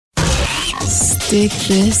Stick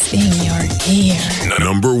this in your ear. The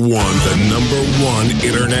number one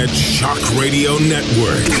internet shock radio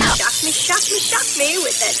network. Shock me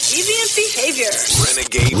with that deviant behavior.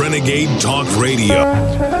 Renegade Talk Radio.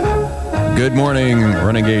 Good morning,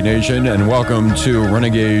 Renegade Nation, and welcome to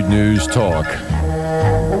Renegade News Talk.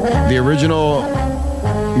 The original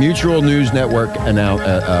Mutual News Network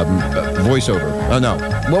voiceover. Oh, no.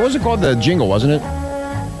 What was it called? The jingle, wasn't it?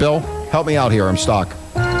 Bill, help me out here. I'm stuck.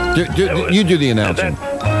 You do the announcing.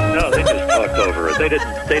 No, they just talked over it. They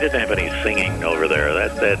didn't have any singing over there.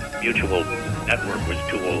 That Mutual Network was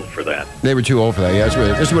too old for that. They were too old for that. Yeah,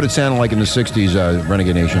 this is what it sounded like in the 60s,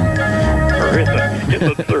 Renegade Nation. Or in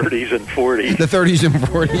the 30s and 40s. The 30s and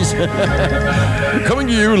 40s. Coming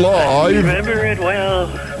to you live. Remember it well.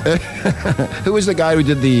 Who was the guy who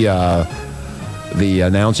did the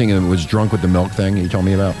announcing and was drunk with the milk thing you told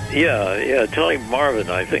me about? Yeah, Tony Marvin,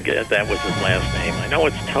 I think that was his last name. I know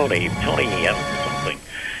it's Tony something.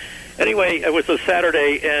 Anyway, it was a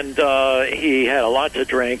Saturday, and he had a lot to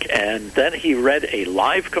drink, and then he read a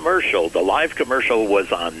live commercial. The live commercial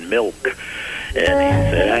was on milk. And he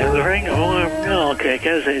said, I drink more milk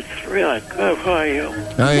because it's really good for you.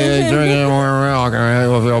 Drinking more milk, I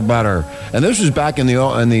will feel better. And this was back in the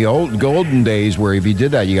old golden days where if you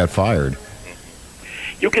did that, you got fired.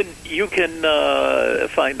 You can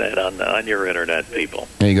find that on your internet, people.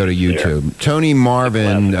 And you go to YouTube. There. Tony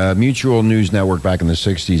Marvin, Mutual News Network back in the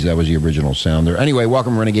 60s. That was the original sounder. Anyway,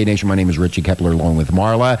 welcome, Renegade Nation. My name is Richie Kepler, along with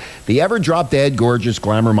Marla, the ever-drop-dead, gorgeous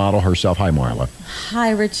glamour model herself. Hi, Marla.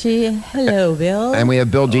 Hi, Richie. Hello, Bill. And we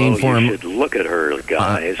have Bill Dean for him. You should look at her,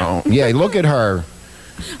 guys. Yeah, look at her.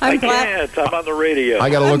 I can't. I'm on the radio.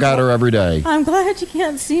 I got to look at her every day. I'm glad you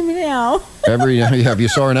can't see me now. If you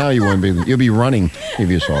saw her now, you'd be running if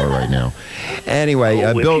you saw her right now. Anyway,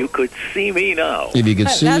 Bill, if you could see me now. If you could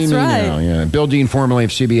see me now, yeah. Bill Dean, formerly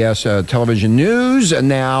of CBS Television News, and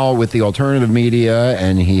now with the alternative media,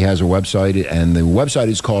 and he has a website, and the website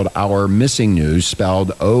is called Our Missing News,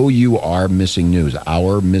 spelled O-U-R Missing News,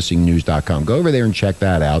 OurMissingNews.com. Go over there and check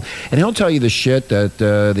that out, and he'll tell you the shit that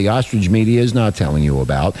the ostrich media is not telling you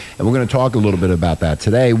about, and we're going to talk a little bit about that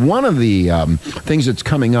today. One of the things that's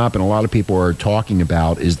coming up, and a lot of people are talking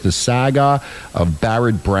about, is the saga of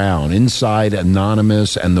Barrett Brown, Inside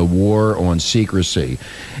Anonymous and the War on Secrecy.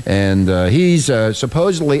 And he's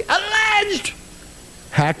supposedly alleged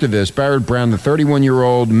hacktivist Barrett Brown, the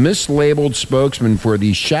 31-year-old mislabeled spokesman for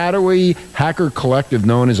the shadowy hacker collective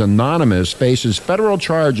known as Anonymous, faces federal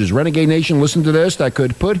charges. Renegade Nation, listen to this, that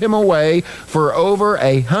could put him away for over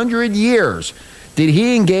 100 years. Did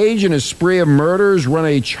he engage in a spree of murders, run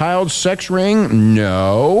a child sex ring?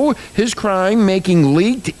 No. His crime, making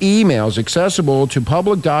leaked emails accessible to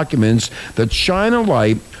public documents that shine a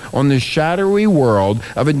light on the shadowy world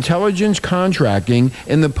of intelligence contracting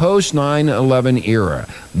in the post-9/11 era.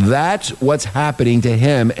 That's what's happening to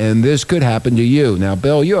him, and this could happen to you. Now,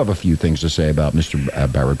 Bill, you have a few things to say about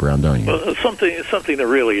Mr. Barrett Brown, don't you? Well, something that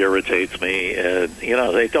really irritates me,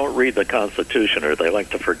 they don't read the Constitution, or they like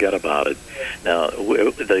to forget about it. Now,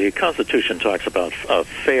 the Constitution talks about a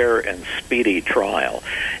fair and speedy trial,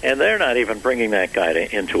 and they're not even bringing that guy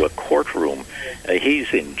into a courtroom.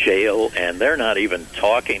 He's in jail, and they're not even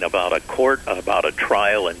talking about a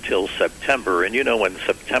trial until September. And when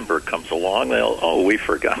September comes along, we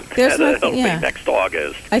forgot that. It'll be next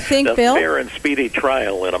August. I think, the Bill, fair and speedy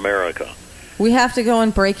trial in America. We have to go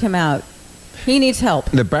and break him out. He needs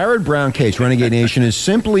help. The Barrett Brown case, Renegade Nation, is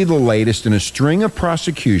simply the latest in a string of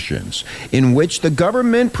prosecutions in which the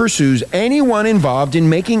government pursues anyone involved in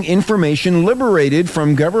making information liberated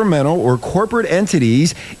from governmental or corporate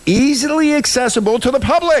entities easily accessible to the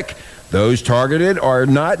public. Those targeted are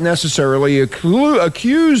not necessarily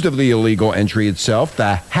accused of the illegal entry itself,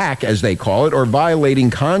 the hack as they call it, or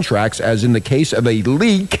violating contracts as in the case of a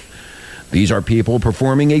leak. These are people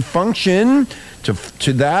performing a function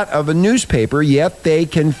to that of a newspaper, yet they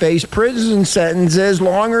can face prison sentences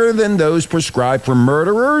longer than those prescribed for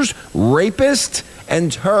murderers, rapists,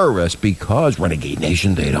 and terrorists because, Renegade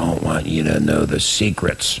Nation, they don't want you to know the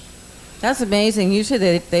secrets. That's amazing.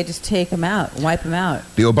 Usually they just take them out, wipe them out.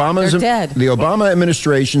 They're dead. The Obama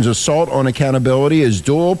administration's assault on accountability is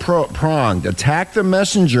dual-pronged. Attack the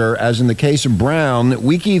messenger, as in the case of Brown,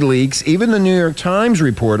 WikiLeaks, even the New York Times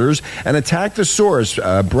reporters, and attack the source,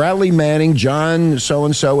 Bradley Manning, John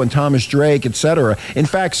so-and-so, and Thomas Drake, etc. In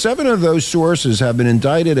fact, 7 of those sources have been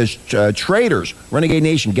indicted as traitors. Renegade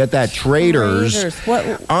Nation, get that, traitors.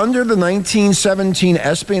 Under the 1917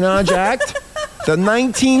 Espionage Act. The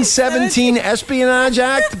 1917 Espionage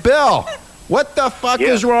Act? Bill, what the fuck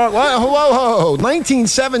is wrong? Whoa,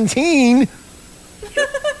 1917?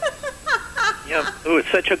 Yeah, it was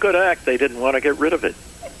such a good act, they didn't want to get rid of it.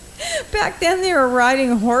 Back then, they were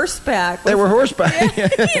riding horseback. They were horseback.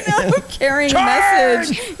 Carrying a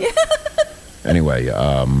message. Anyway,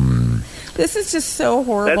 this is just so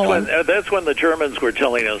horrible. That's when the Germans were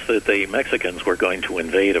telling us that the Mexicans were going to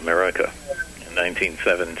invade America in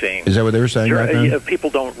 1917. Is that what they were saying back then?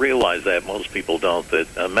 People don't realize that. Most people don't.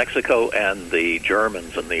 That Mexico and the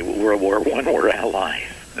Germans in the World War I were allies.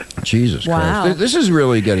 Jesus Wow. Christ. This is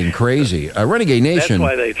really getting crazy. Renegade Nation.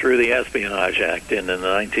 That's why they threw the Espionage Act in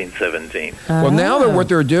 1917. Well, now what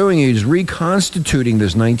they're doing is reconstituting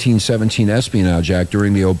this 1917 Espionage Act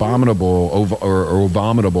during the abominable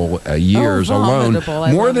years alone.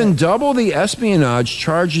 More than double the espionage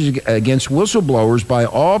charges against whistleblowers by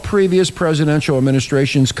all previous presidential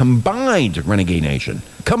administrations combined, Renegade Nation.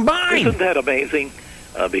 Combined! Isn't that amazing?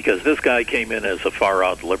 Because this guy came in as a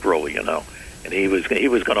far-out liberal, and he was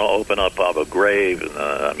going to open up Abu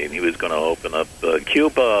Ghraib, and he was going to open up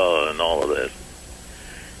Cuba and all of this,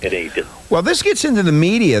 and he did. Well, this gets into the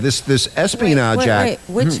media. This Espionage Act.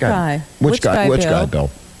 Wait, which guy? Which guy,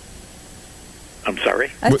 Bill? I'm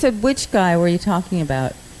sorry. I said, which guy were you talking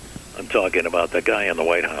about? I'm talking about the guy in the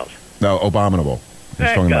White House. No, abominable.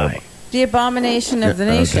 That guy. The abomination of the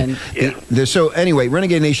nation. Okay. Yeah. So anyway,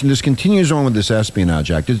 Renegade Nation, this continues on with this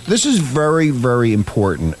Espionage Act. This is very, very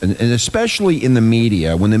important, and especially in the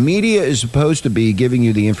media. When the media is supposed to be giving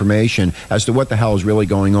you the information as to what the hell is really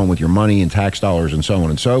going on with your money and tax dollars and so on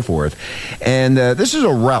and so forth. And this is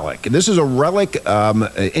a relic. This is a relic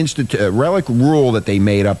relic rule that they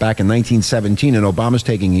made up back in 1917, and Obama's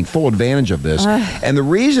taking full advantage of this. And the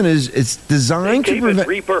reason is it's designed to prevent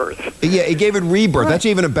rebirth. Yeah, it gave it rebirth. That's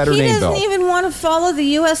even a better name. He doesn't even want to follow the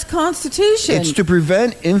U.S. Constitution. It's to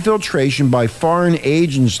prevent infiltration by foreign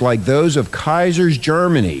agents like those of Kaiser's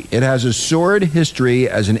Germany. It has a sordid history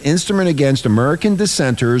as an instrument against American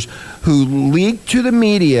dissenters who leaked to the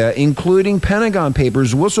media, including Pentagon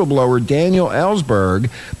Papers whistleblower Daniel Ellsberg,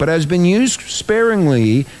 but has been used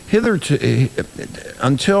sparingly hitherto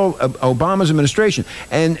until Obama's administration.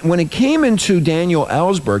 And when it came into Daniel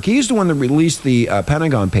Ellsberg, he's the one that released the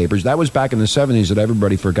Pentagon Papers. That was back in the 70s that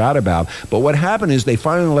everybody forgot about. But what happened is they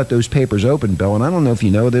finally let those papers open, Bill, and I don't know if you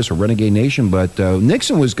know this or Renegade Nation, but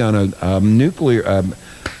Nixon was going to bomb nuclear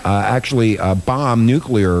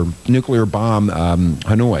bomb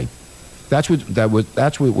Hanoi. That's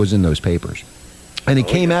what was in those papers, and it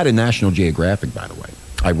came out in National Geographic, by the way.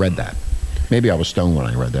 I read that. Maybe I was stoned when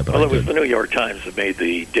I read that, but it was the New York Times that made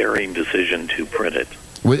the daring decision to print it.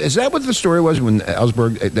 Is that what the story was when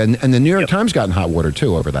Ellsberg and the New York Times got in hot water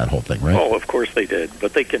too over that whole thing, right? Oh, of course they did,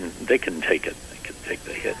 but they can take it. They can take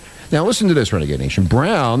the hit. Now listen to this, Renegade Nation.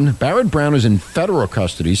 Barrett Brown is in federal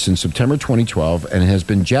custody since September 2012 and has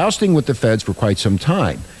been jousting with the feds for quite some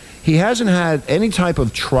time. He hasn't had any type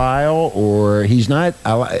of trial, or he's not.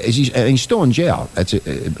 He's still in jail. That's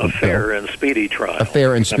a fair and speedy trial. A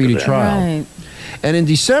fair and speedy trial. Right. And in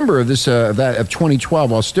December of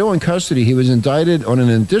 2012, while still in custody, he was indicted on an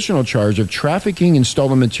additional charge of trafficking in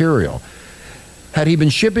stolen material. Had he been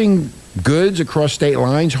shipping goods across state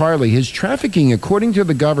lines? Hardly. His trafficking, according to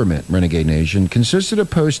the government, Renegade Nation, consisted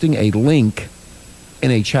of posting a link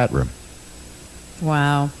in a chat room.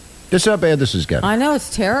 Wow. This is how bad this is getting. I know,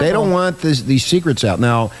 it's terrible. They don't want these secrets out.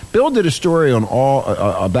 Now, Bill did a story on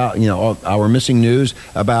about our missing news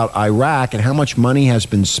about Iraq and how much money has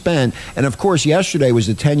been spent. And of course, yesterday was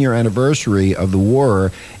the 10-year anniversary of the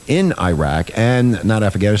war in Iraq, and not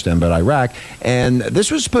Afghanistan, but Iraq. And this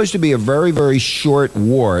was supposed to be a very, very short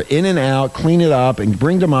war, in and out, clean it up, and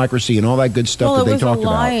bring democracy and all that good stuff that they talked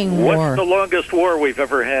about. What's the longest war we've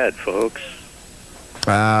ever had, folks?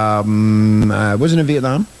 Wasn't it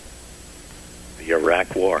Vietnam? The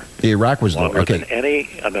Iraq War. The Iraq was longer than any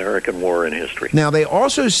American war in history. Now, they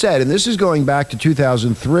also said, and this is going back to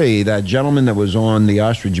 2003, that gentleman that was on the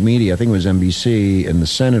ostrich media, I think it was NBC, in the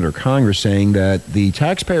Senate or Congress, saying that the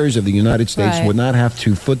taxpayers of the United States would not have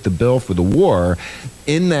to foot the bill for the war,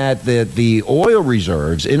 in that the oil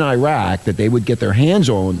reserves in Iraq that they would get their hands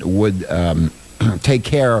on would take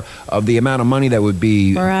care of the amount of money that would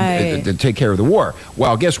be to take care of the war.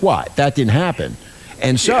 Well, guess what? That didn't happen.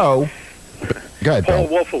 And so... Go ahead, Paul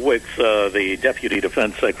Wolfowitz, the Deputy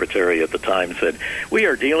Defense Secretary at the time, said, "We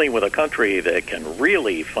are dealing with a country that can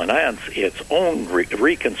really finance its own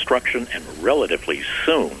reconstruction, and relatively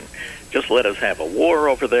soon. Just let us have a war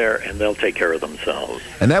over there, and they'll take care of themselves."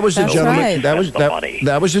 And that was the gentleman. Right. That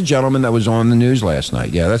was the gentleman that was on the news last night.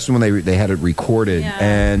 Yeah, that's when they had it recorded. Yeah.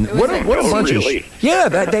 And what a bunch of really?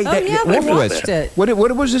 Wolfowitz. we watched it.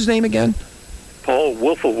 What was his name again? Paul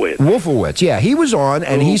Wolfowitz. Wolfowitz, yeah, he was on,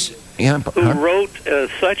 and who wrote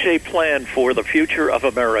such a plan for the future of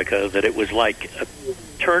America that it was like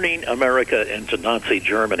turning America into Nazi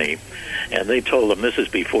Germany. And they told him, this is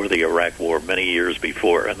before the Iraq War, many years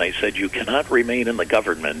before, and they said, you cannot remain in the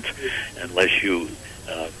government unless you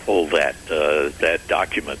pull that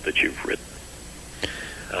document that you've written.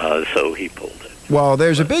 So he pulled it. Well,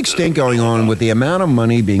 there's a big stink going on with the amount of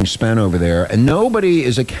money being spent over there, and nobody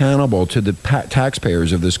is accountable to the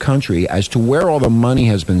taxpayers of this country as to where all the money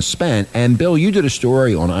has been spent. And, Bill, you did a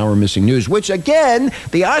story on Our Missing News, which, again,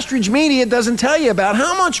 the ostrich media doesn't tell you about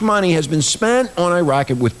how much money has been spent on Iraq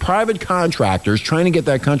with private contractors trying to get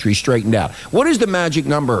that country straightened out. What is the magic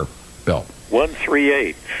number, Bill?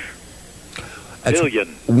 138 billion.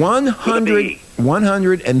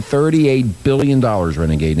 $138 billion,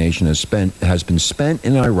 Renegade Nation, has been spent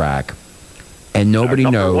in Iraq, and nobody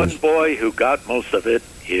knows. One boy who got most of it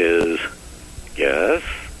is, guess?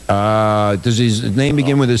 Does his name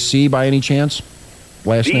begin with a C by any chance?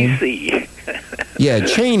 Last name? D.C. Yeah,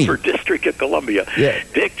 Cheney. For District of Columbia. Yeah.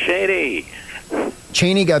 Dick Cheney.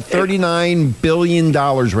 Cheney got $39 billion,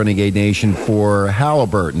 Renegade Nation, for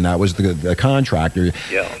Halliburton. That was the contractor.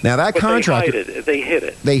 Yeah. Now that contractor, they hid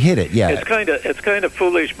it. They hid it. Yeah. It's kind of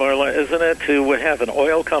foolish, Marla, isn't it, to have an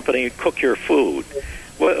oil company cook your food?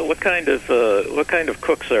 What kind of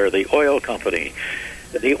cooks are the oil company?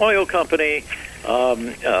 The oil company of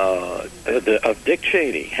Dick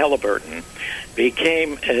Cheney, Halliburton,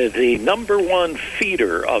 became the number one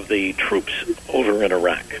feeder of the troops over in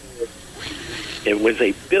Iraq. It was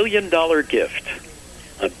 $1 billion gift.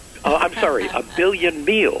 $1 billion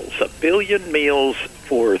meals. $1 billion meals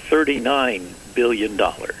for $39 billion.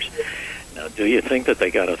 Now, do you think that they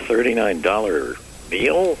got a $39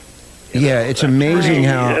 meal? Yeah, it's amazing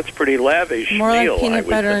how... That's pretty lavish More meal. Like peanut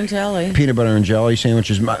butter and jelly. Peanut butter and jelly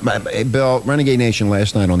sandwiches. Bill, Renegade Nation,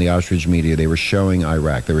 last night on the Ostrich Media, they were showing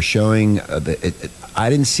Iraq. They were showing... I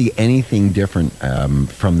didn't see anything different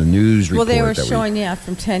from the news report. Well, they were showing,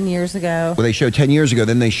 from 10 years ago. Well, they showed 10 years ago.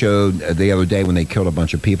 Then they showed the other day when they killed a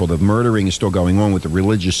bunch of people. The murdering is still going on with the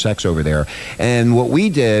religious sects over there. And what we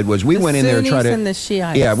did was we went in there and tried to... and the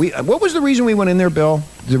Shiites. Yeah. What was the reason we went in there, Bill,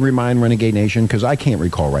 to remind Renegade Nation? Because I can't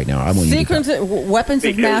recall right now. Weapons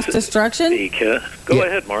of mass destruction? Go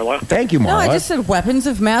ahead, Marla. Thank you, Marla. No, I just said weapons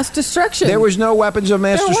of mass destruction. There was no weapons of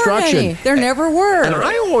mass destruction. There weren't any. There never were. And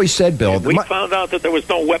I always said, Bill... We found out that there was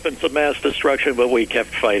no weapons of mass destruction, but we kept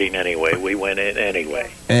fighting anyway. We went in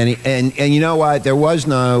anyway. And you know what? There was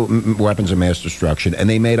no weapons of mass destruction, and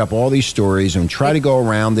they made up all these stories and try to go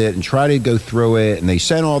around it and try to go through it, and they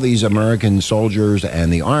sent all these American soldiers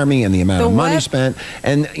and the Army and the amount of money spent.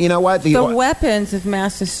 And you know what? The weapons of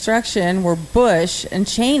mass destruction were Bush and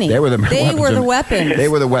Cheney. They were the weapons. They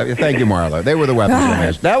were the weapons. Thank you, Marla. They were the weapons of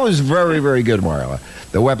mass. That was very, very good, Marla.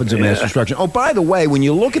 The weapons of mass destruction. Oh, by the way, when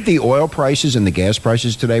you look at the oil prices and the gas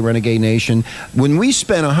prices today, Renegade Nation, when we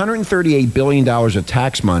spent $138 billion of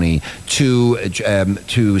tax money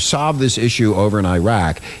to solve this issue over in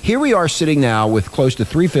Iraq, here we are sitting now with close to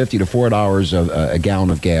 $3.50 to $4 a gallon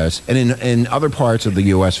of gas, and in other parts of the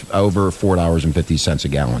U.S., over $4.50 a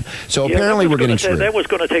gallon. So apparently we're getting screwed. That was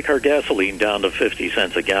going to take our gasoline down to 50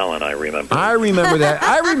 cents a gallon, I remember. I remember that.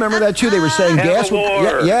 I remember that, too. They were saying gas...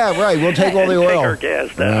 Yeah, right. We'll take all the oil. Take our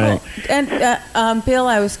gas down. Right. And, Bill,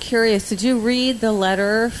 I was curious. Did you read the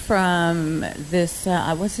letter from this...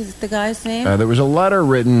 what's the guy's name? There was a letter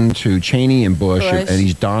written to Cheney and Bush. And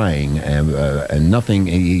he's dying, and nothing...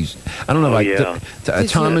 I don't know,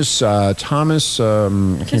 Thomas... I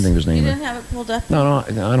can't think of his name. You didn't have it pulled up? No,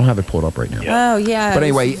 I don't have it pulled up right now. Oh, yeah. But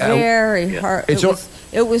anyway... very hard.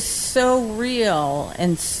 It was so real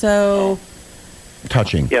and so...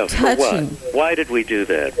 Touching. Yeah, for what? Why did we do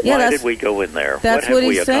that? Why did we go in there? That's what have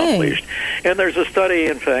we he's accomplished? saying. And there's a study,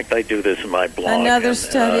 in fact, I do this in my blog. Another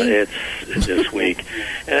study? It's this week.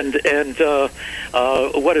 And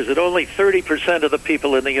what is it? Only 30% of the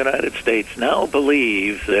people in the United States now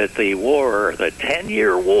believe that the war, the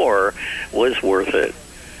 10-year war, was worth it.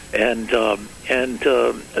 And the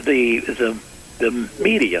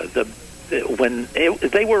media, when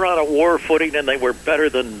they were on a war footing and they were better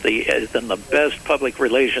than the best public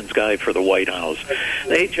relations guy for the White House.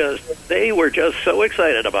 They were just so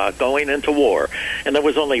excited about going into war, and there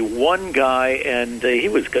was only one guy, and he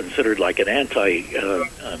was considered like an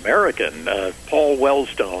anti-American, Paul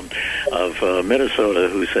Wellstone of Minnesota,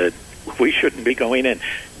 who said we shouldn't be going in.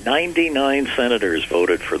 99 senators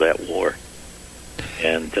voted for that war,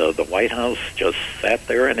 and the White House just sat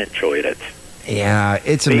there and enjoyed it. Yeah,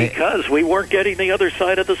 it's because we weren't getting the other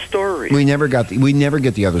side of the story. We never get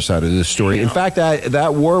the other side of the story. Yeah. In fact,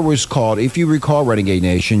 that war was called, if you recall, Renegade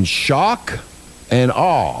Nation, shock, And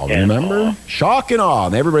awe, remember? Shock and awe.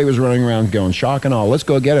 And everybody was running around going, shock and awe. Let's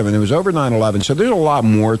go get him. And it was over 9/11. So there's a lot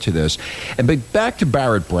more to this. But back to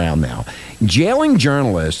Barrett Brown now. Jailing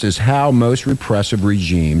journalists is how most repressive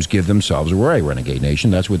regimes give themselves away, Renegade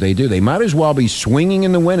Nation. That's what they do. They might as well be swinging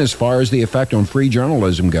in the wind as far as the effect on free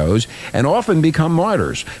journalism goes and often become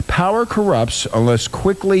martyrs. Power corrupts unless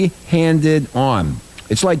quickly handed on.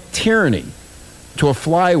 It's like tyranny to a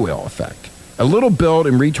flywheel effect. A little build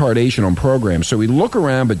and retardation on programs. So we look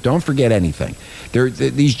around, but don't forget anything.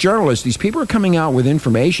 These journalists, these people are coming out with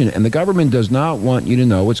information, and the government does not want you to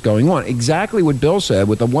know what's going on. Exactly what Bill said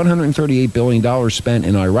with the $138 billion spent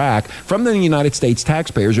in Iraq from the United States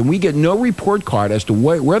taxpayers, and we get no report card as to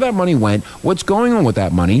where that money went, what's going on with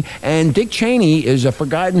that money. And Dick Cheney is a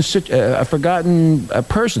forgotten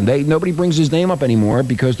person. Nobody brings his name up anymore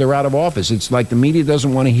because they're out of office. It's like the media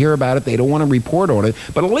doesn't want to hear about it. They don't want to report on it.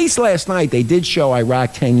 But at least last night they did show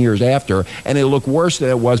Iraq 10 years after, and it looked worse than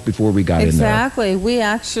it was before we got in there. Exactly. We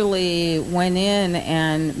actually went in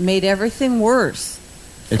and made everything worse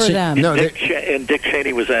for them. No, and Dick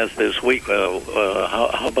Cheney was asked this week,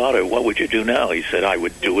 how about it? What would you do now? He said, I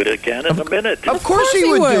would do it again in a minute. Of course he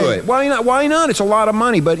would do it. Why not? Why not? It's a lot of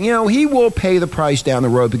money. But, he will pay the price down the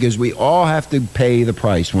road because we all have to pay the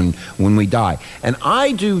price when we die. And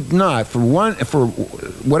I do not, for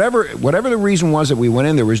whatever the reason was that we went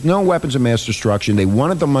in, there was no weapons of mass destruction. They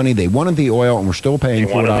wanted the money. They wanted the oil, and we're still paying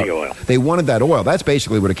for it. The oil. They wanted that oil. That's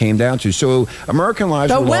basically what it came down to. So American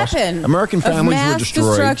lives were lost. American families were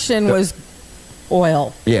destroyed. Destruction was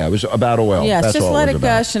oil. Yeah, it was about oil. Yeah, That's just all let it it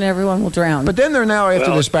gush and everyone will drown. But then they're now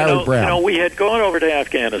after this Barrett Brown. We had gone over to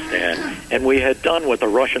Afghanistan, and we had done what the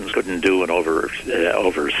Russians couldn't do in over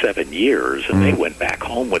 7 years, and they went back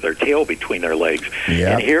home with their tail between their legs.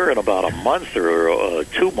 Yep. And here in about a month or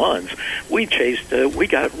 2 months, we destroyed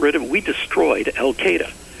Al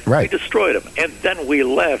Qaeda. Right. We destroyed them. And then we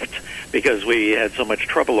left because we had so much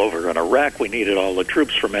trouble over in Iraq. We needed all the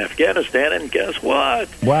troops from Afghanistan. And guess what?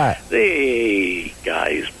 What? The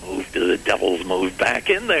guys the devils moved back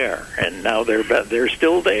in there. And now they're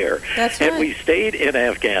still there. That's Had right. we stayed in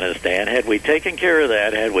Afghanistan, had we taken care of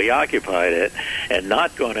that, had we occupied it, and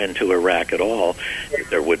not gone into Iraq at all,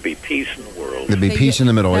 there would be peace in the world. There'd be peace in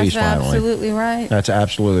the Middle East, finally. That's absolutely right. That's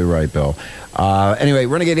absolutely right, Bill. Anyway,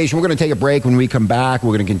 Renegade Nation, we're going to take a break. When we come back,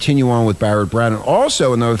 we're going to continue on with Barrett Brown. And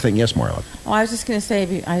also another thing. Yes, Marla? Well, I was just going to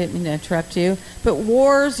say, I didn't mean to interrupt you, but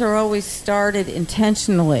wars are always started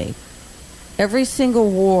intentionally. Every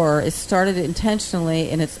single war is started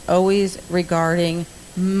intentionally, and it's always regarding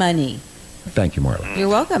money. Thank you, Marla. You're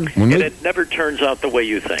welcome. And it never turns out the way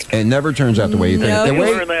you think. It never turns out the way you think. No. The You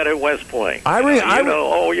way, learned that at West Point.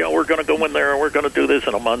 We're going to go in there and we're going to do this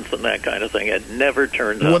in a month and that kind of thing. It never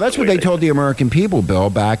turns out. Well, that's what they told the American people, Bill,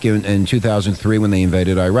 back in 2003 when they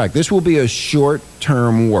invaded Iraq. This will be a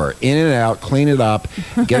short-term war. In and out, clean it up,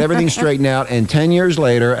 get everything straightened out, and 10 years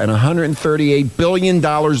later, and $138 billion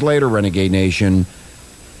later, Renegade Nation,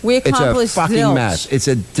 We it's a accomplished fucking zilch. mess. It's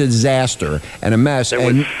a disaster and a mess. There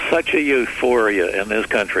was such a euphoria in this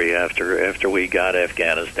country after we got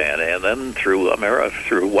Afghanistan, and then through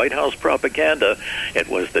White House propaganda, it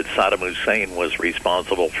was that Saddam Hussein was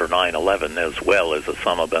responsible for 9/11 as well as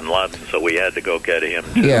Osama bin Laden. So we had to go get him.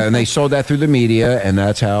 Too. Yeah, and they sold that through the media, and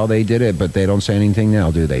that's how they did it. But they don't say anything now,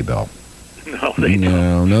 do they, Bill? No, they don't.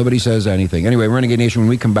 No, nobody says anything. Anyway, Renegade Nation, when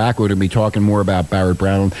we come back, we're going to be talking more about Barrett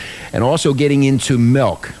Brown and also getting into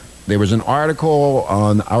milk. There was an article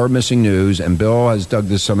on Our Missing News, and Bill has dug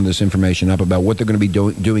some of this information up about what they're going to be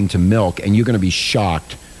doing to milk, and you're going to be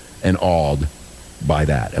shocked and awed by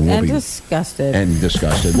that. And disgusted. And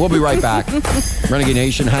disgusted. We'll be right back. Renegade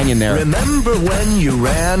Nation, hang in there. Remember when you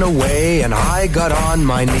ran away and I got on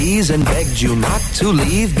my knees and begged you not to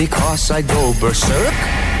leave because I'd go berserk?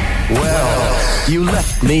 Well, you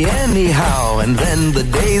left me anyhow, and then the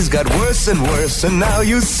days got worse and worse, and now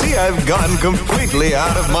you see I've gone completely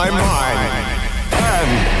out of my mind.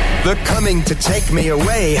 And they're coming to take me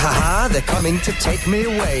away, ha-ha, they're coming to take me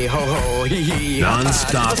away, ho-ho, hee-hee.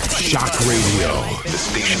 Non-stop shock radio. The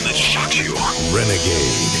station that shocks you.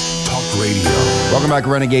 Renegade Talk Radio. Welcome back,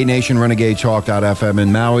 Renegade Nation, Renegade Talk.fm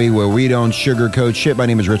in Maui, where we don't sugarcoat shit. My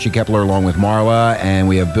name is Richie Kepler, along with Marla, and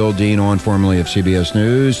we have Bill Dean on, formerly of CBS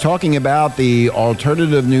News, talking about the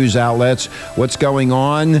alternative news outlets, what's going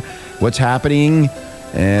on, what's happening.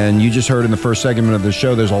 And you just heard in the first segment of the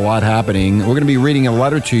show, there's a lot happening. We're going to be reading a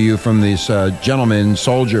letter to you from this gentleman,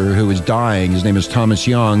 soldier, who is dying. His name is Thomas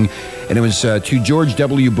Young, and it was to George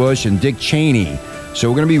W. Bush and Dick Cheney. So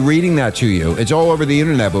we're going to be reading that to you. It's all over the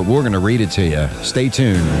internet, but we're going to read it to you. Stay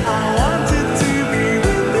tuned.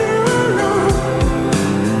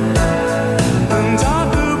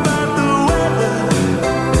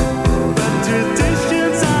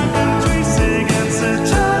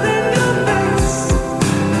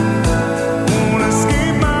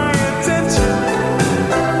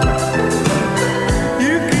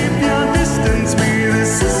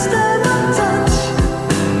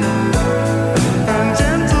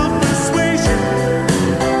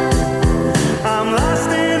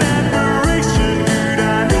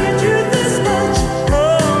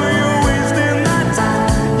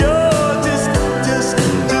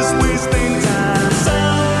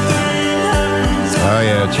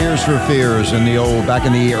 Tears for Fears in the old, back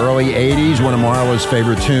in the early 80s, one of Marla's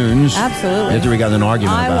favorite tunes. Absolutely. After we got in an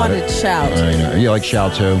argument I about it. wanted Shout. I know. You like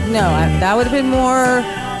Shout too? No, that would have been more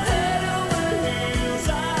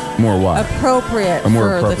what? appropriate More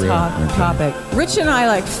for appropriate. the Okay. topic. Rich and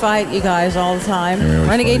I fight you guys all the time. Yeah, we always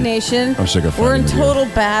Renegade fight. Nation. I'm sick of We're in fighting with you. total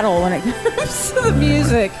battle when it comes to the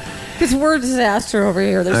music. Because we're a disaster over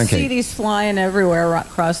here. There's Okay. CDs flying everywhere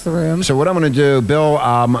across the room. So what I'm going to do, Bill,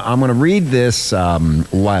 I'm going to read this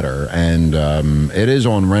letter, and it is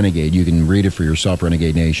on Renegade. You can read it for yourself,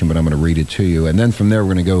 Renegade Nation, but I'm going to read it to you. And then from there,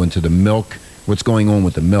 we're going to go into the milk, what's going on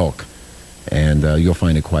with the milk. And you'll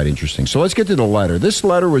find it quite interesting. So let's get to the letter. This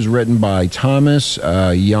letter was written by Thomas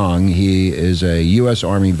Young. He is a U.S.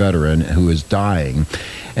 Army veteran who is dying.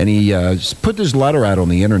 And he put this letter out on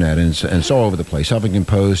the internet, and it's all over the place. Huffington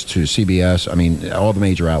Post to CBS. I mean, all the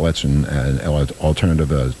major outlets and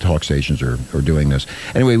alternative talk stations are doing this.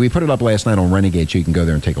 Anyway, we put it up last night on Renegade, so you can go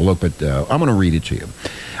there and take a look. But I'm going to read it to you.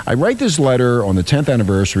 I write this letter on the 10th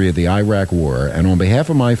anniversary of the Iraq War, and on behalf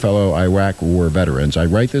of my fellow Iraq War veterans, I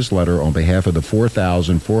write this letter on behalf of the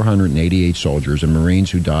 4,488 soldiers and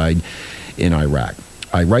Marines who died in Iraq.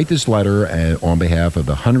 I write this letter on behalf of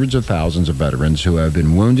the hundreds of thousands of veterans who have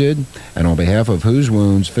been wounded and on behalf of whose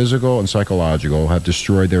wounds, physical and psychological, have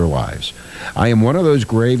destroyed their lives. I am one of those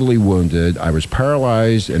gravely wounded. I was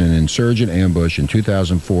paralyzed in an insurgent ambush in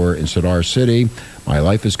 2004 in Sadr City. My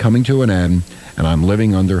life is coming to an end, and I'm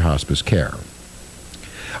living under hospice care.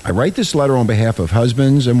 I write this letter on behalf of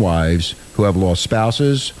husbands and wives who have lost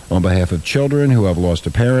spouses, on behalf of children who have lost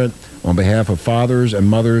a parent, on behalf of fathers and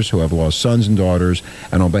mothers who have lost sons and daughters,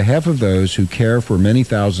 and on behalf of those who care for many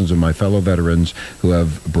thousands of my fellow veterans who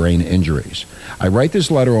have brain injuries. I write this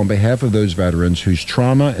letter on behalf of those veterans whose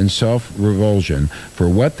trauma and self-revulsion for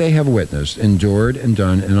what they have witnessed, endured, and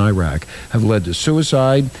done in Iraq have led to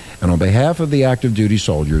suicide, and on behalf of the active duty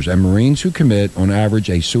soldiers and Marines who commit, on average,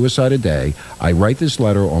 a suicide a day, I write this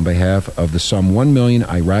letter on behalf of the some 1 million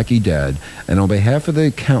Iraqi dead and on behalf of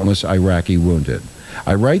the countless Iraqi wounded.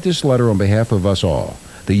 I write this letter on behalf of us all,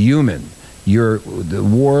 the human the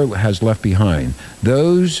war has left behind,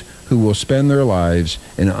 those who will spend their lives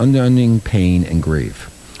in unending pain and grief.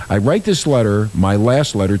 I write this letter, my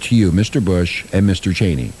last letter, to you, Mr. Bush and Mr.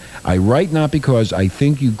 Cheney. I write not because I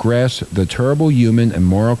think you grasp the terrible human and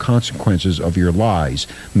moral consequences of your lies,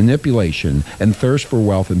 manipulation, and thirst for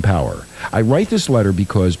wealth and power. I write this letter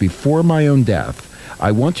because before my own death,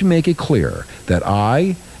 I want to make it clear that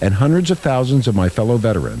I and hundreds of thousands of my fellow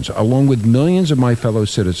veterans, along with millions of my fellow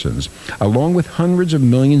citizens, along with hundreds of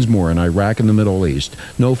millions more in Iraq and the Middle East,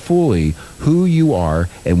 know fully who you are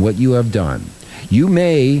and what you have done. You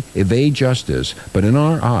may evade justice, but in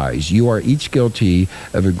our eyes, you are each guilty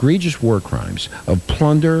of egregious war crimes, of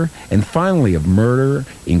plunder, and finally of murder,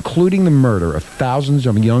 including the murder of thousands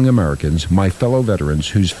of young Americans, my fellow veterans,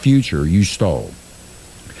 whose future you stole.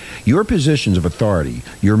 Your positions of authority,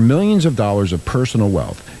 your millions of dollars of personal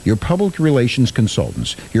wealth, your public relations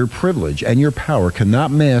consultants, your privilege, and your power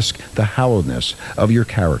cannot mask the hollowness of your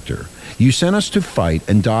character. You sent us to fight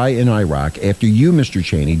and die in Iraq after you, Mr.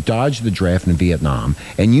 Cheney, dodged the draft in Vietnam,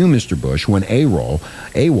 and you, Mr. Bush, went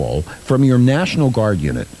AWOL from your National Guard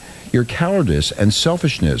unit. Your cowardice and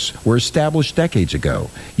selfishness were established decades ago.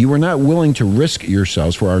 You were not willing to risk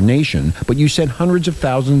yourselves for our nation, but you sent hundreds of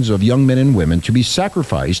thousands of young men and women to be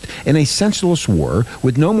sacrificed in a senseless war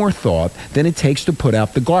with no more thought than it takes to put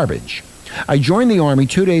out the garbage. I joined the Army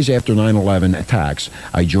 2 days after 9/11 attacks.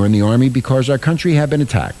 I joined the Army because our country had been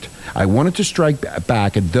attacked. I wanted to strike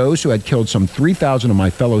back at those who had killed some 3,000 of my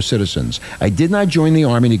fellow citizens. I did not join the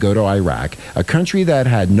Army to go to Iraq, a country that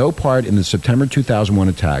had no part in the September 2001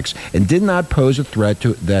 attacks and did not pose a threat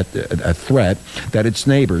that its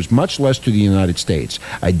neighbors, much less to the United States.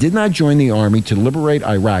 I did not join the Army to liberate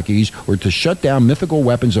Iraqis or to shut down mythical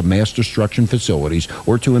weapons of mass destruction facilities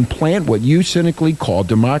or to implant what you cynically call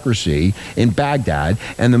democracy in Baghdad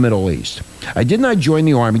and the Middle East. I did not join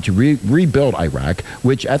the Army to rebuild Iraq,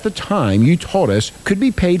 which at the time you told us could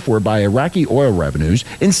be paid for by Iraqi oil revenues.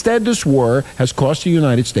 Instead, this war has cost the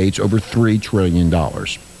United States over $3 trillion.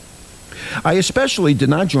 I especially did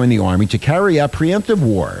not join the Army to carry out preemptive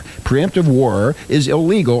war. Preemptive war is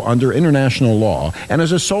illegal under international law, and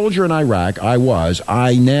as a soldier in Iraq,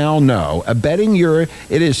 I now know, abetting your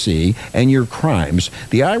idiocy and your crimes,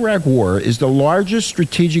 the Iraq War is the largest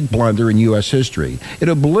strategic blunder in U.S. history. It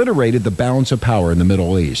obliterated the balance of power in the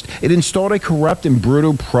Middle East. It installed a corrupt and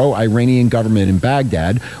brutal pro-Iranian government in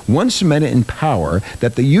Baghdad, one cemented in power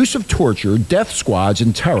that the use of torture, death squads,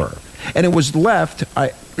 and terror. And it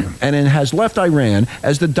has left Iran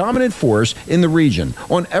as the dominant force in the region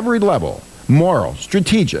on every level. moral,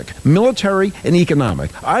 strategic, military, and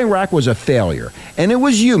economic. Iraq was a failure. And it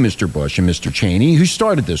was you, Mr. Bush and Mr. Cheney, who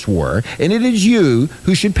started this war, and it is you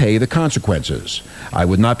who should pay the consequences. I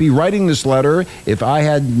would not be writing this letter if I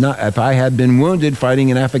had been wounded fighting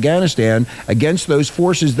in Afghanistan against those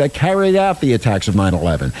forces that carried out the attacks of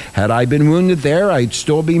 9/11. Had I been wounded there, I'd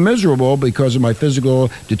still be miserable because of my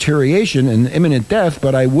physical deterioration and imminent death,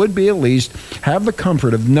 but I would be at least have the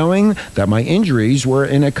comfort of knowing that my injuries were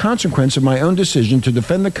in a consequence of my own decision to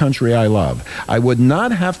defend the country I love. I would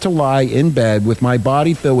not have to lie in bed with my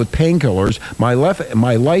body filled with painkillers, my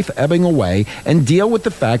life ebbing away, and deal with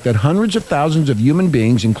the fact that hundreds of thousands of human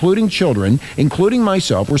beings, including children, including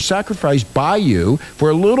myself, were sacrificed by you for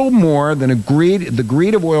a little more than the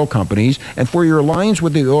greed of oil companies and for your alliance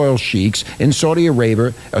with the oil sheiks in Saudi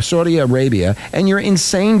Arabia and your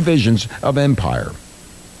insane visions of empire.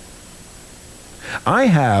 I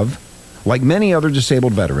have, like many other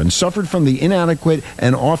disabled veterans, suffered from the inadequate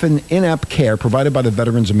and often inept care provided by the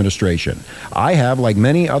Veterans Administration. I have, like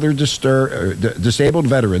many other disabled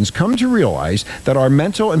veterans, come to realize that our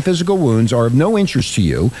mental and physical wounds are of no interest to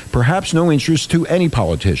you, perhaps no interest to any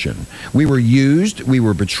politician. We were used, we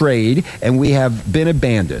were betrayed, and we have been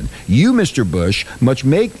abandoned. You, Mr. Bush,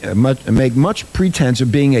 make much pretense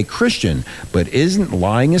of being a Christian, but isn't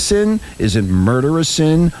lying a sin? Isn't murder a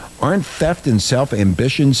sin? Aren't theft and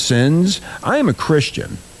self-ambition sins? I am a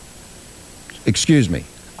Christian. Excuse me.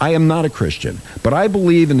 I am not a Christian, but I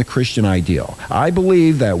believe in the Christian ideal. I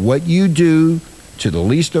believe that what you do to the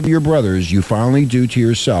least of your brothers, you finally do to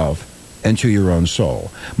yourself and to your own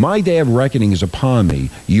soul. My day of reckoning is upon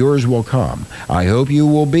me. Yours will come. I hope you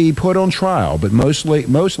will be put on trial, but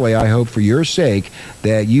mostly I hope for your sake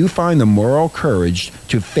that you find the moral courage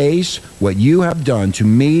to face what you have done to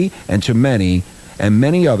me and to many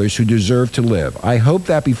others who deserve to live. I hope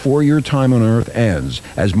that before your time on earth ends,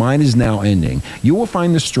 as mine is now ending, you will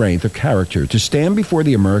find the strength of character to stand before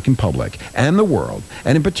the American public and the world,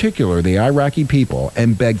 and in particular the Iraqi people,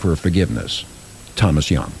 and beg for forgiveness.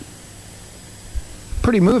 Thomas Young.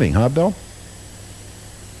 Pretty moving, huh, Bill?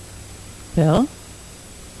 Bill?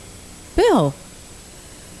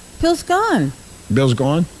 Bill's gone. Bill's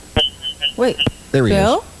gone? Wait. There he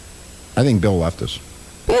Bill? is. I think Bill left us.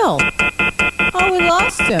 Bill. Oh, we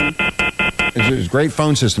lost him. It's a great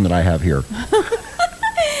phone system that I have here.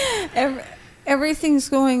 Everything's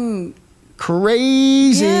going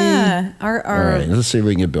crazy. Yeah. All right, let's see if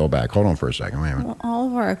we can get Bill back. Hold on for a second. Wait a minute. All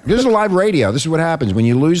of our. This is live radio. This is what happens. When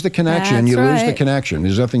you lose the connection, That's you lose the right. connection.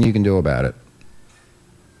 There's nothing you can do about it.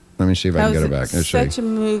 Let me see if I can get it back. Let's Such see. a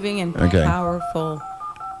moving and Okay. powerful.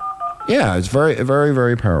 Yeah, it's very, very,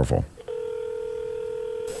 very powerful.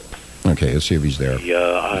 Okay, let's see if he's there.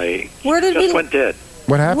 Where did just we? went dead.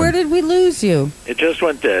 What happened? Where did we lose you? It just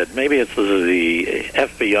went dead. Maybe it's the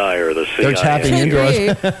FBI or the CIA. They're tapping into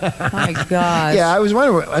us. My God. Yeah, I was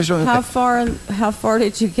wondering. How far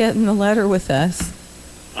did you get in the letter with us?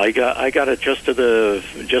 I got it just to the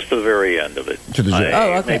very end of it. To the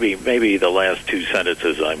okay. Maybe the last two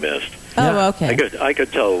sentences I missed. Oh, okay. I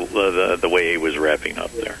could tell the way he was wrapping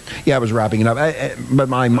up there. Yeah, I was wrapping it up, but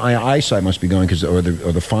my eyesight must be going or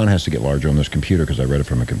the font has to get larger on this computer because I read it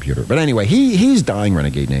from a computer. But anyway, he's dying,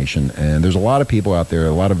 Renegade Nation, and there's a lot of people out there,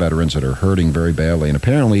 a lot of veterans that are hurting very badly, and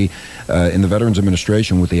apparently in the Veterans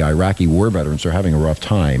Administration with the Iraqi war veterans, they're having a rough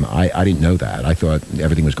time. I didn't know that. I thought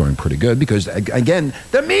everything was going pretty good because, again,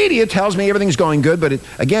 the media tells me everything's going good, but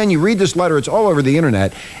again, you read this letter, it's all over the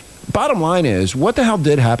internet. Bottom line is, what the hell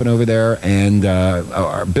did happen over there? And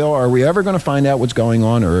Bill, are we ever going to find out what's going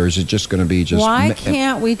on, or is it just going to be just? Why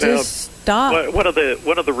can't we just stop? One of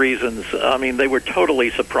the reasons. I mean, they were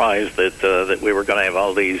totally surprised that we were going to have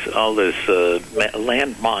all this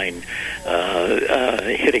landmine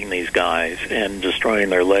hitting these guys and destroying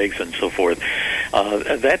their legs and so forth.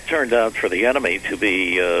 That turned out for the enemy to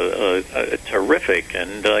be terrific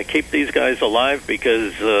and keep these guys alive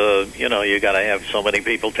because you got to have so many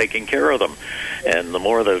people taking care of them, and the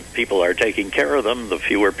more the people are taking care of them, the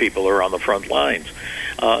fewer people are on the front lines.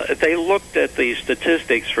 They looked at the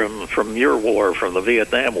statistics from your war, from the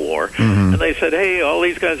Vietnam War, and they said, hey, all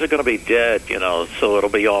these guys are going to be dead, so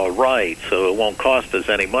it'll be all right. So it won't cost us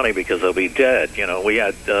any money because they'll be dead. We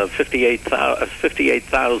had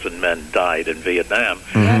 58,000 men died in Vietnam,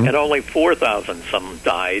 and only 4,000 some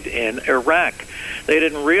died in Iraq. They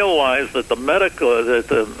didn't realize that the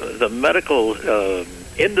medical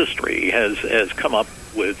industry has come up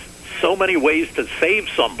with so many ways to save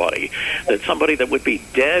somebody that would be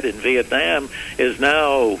dead in Vietnam is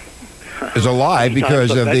now is alive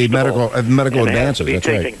because of the medical advances. Be That's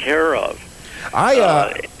taken right. care of.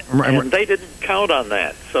 And they didn't count on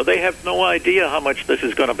that. So they have no idea how much this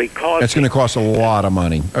is going to be costing. It's going to cost a lot of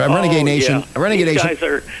money. Renegade Nation. Yeah. Renegade These Nation.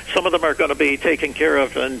 guys some of them are going to be taken care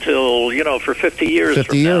of until, for 50 years.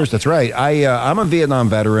 50 years, that's right. I'm a Vietnam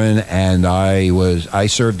veteran, and I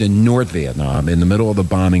served in North Vietnam in the middle of the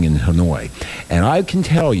bombing in Hanoi. And I can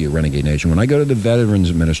tell you, Renegade Nation, when I go to the Veterans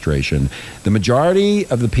Administration, the majority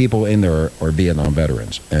of the people in there are Vietnam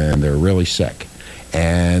veterans, and they're really sick.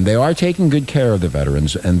 And they are taking good care of the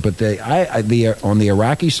veterans, but on the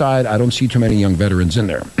Iraqi side, I don't see too many young veterans in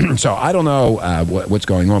there. So I don't know what's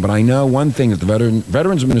going on, but I know one thing, that the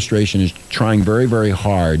Veterans Administration is trying very, very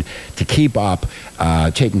hard to keep up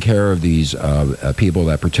taking care of these people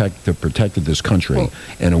that protected this country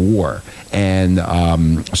in a war. And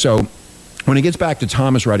so when it gets back to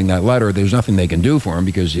Thomas writing that letter, there's nothing they can do for him,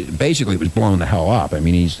 because basically it was blown the hell up. I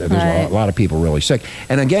mean, there's a lot of people really sick.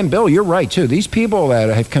 And again, Bill, you're right, too. These people that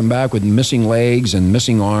have come back with missing legs and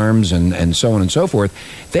missing arms and so on and so forth,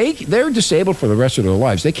 they're disabled for the rest of their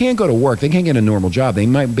lives. They can't go to work. They can't get a normal job. They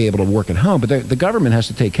might be able to work at home, but the government has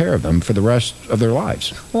to take care of them for the rest of their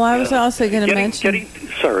lives. Well, I was also going to mention...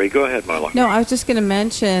 Sorry, go ahead, Marla. No, I was just going to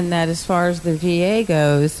mention that as far as the VA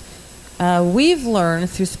goes... we've learned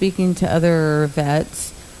through speaking to other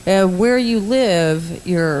vets, where you live,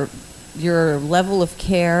 your level of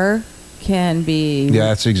care can be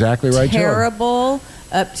that's exactly right. Terrible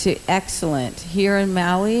up to excellent. Here in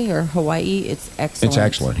Maui or Hawaii, it's excellent. It's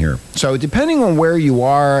excellent here. So depending on where you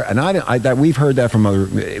are, and that we've heard that from other,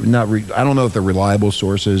 I don't know if they're reliable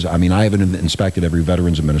sources. I mean, I haven't inspected every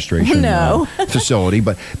Veterans Administration facility,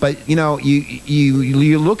 but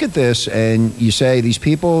you look at this and you say these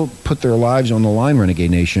people put their lives on the line,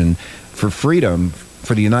 Renegade Nation, for freedom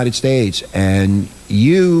for the United States, and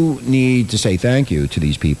you need to say thank you to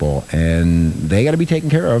these people, and they got to be taken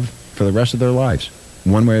care of for the rest of their lives.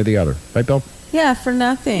 One way or the other, right, Bill? Yeah, for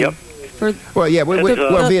nothing. Yep.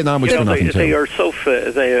 Vietnam was for nothing too. They are so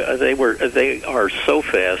they are so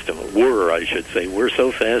fast, we're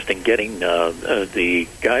so fast in getting the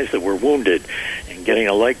guys that were wounded and getting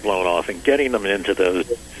a leg blown off and getting them into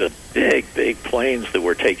the big planes that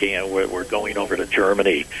we're going over to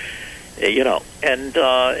Germany. And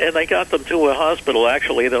they got them to a hospital.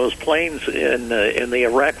 Actually, those planes in the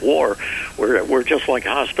Iraq War were just like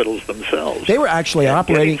hospitals themselves. They were actually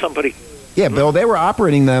operating somebody. Yeah, Bill, they were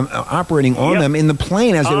operating on them in the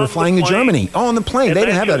plane as they were flying to Germany. Oh, on the plane. And they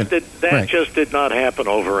didn't have that. That just did not happen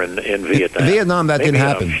over in Vietnam. Vietnam, that didn't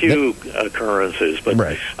happen. A few occurrences, but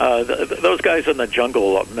those guys in the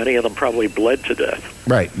jungle, many of them probably bled to death.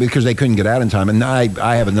 Right, because they couldn't get out in time. And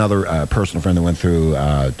I have another personal friend that went through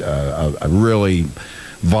a really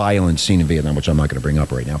violent scene in Vietnam, which I'm not going to bring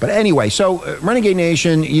up right now. But anyway, so Renegade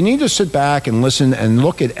Nation, you need to sit back and listen and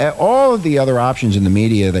look at all of the other options in the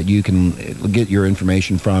media that you can get your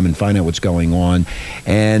information from and find out what's going on.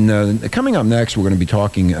 And coming up next, we're going to be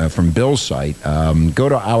talking from Bill's site. Go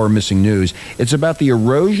to Our Missing News. It's about the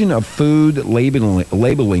erosion of food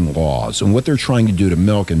labeling laws and what they're trying to do to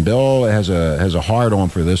milk. And Bill has a hard-on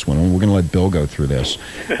for this one. We're going to let Bill go through this.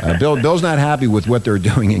 Bill's not happy with what they're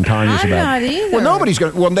doing in Congress about it. I'm not either. Well, nobody's going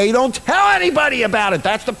to. Well, they don't tell anybody about it.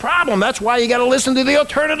 That's the problem. That's why you got to listen to the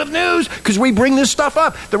alternative news, because we bring this stuff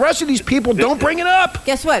up. The rest of these people don't bring it up.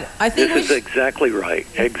 Guess what? I think this is exactly right.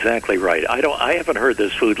 Exactly right. I haven't heard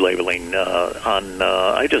this food labeling on.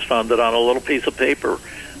 I just found it on a little piece of paper.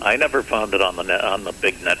 I never found it on the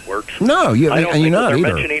big networks. No, I don't think you're not they're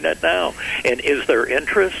either. mentioning it now. And is there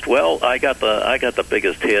interest? Well, I got the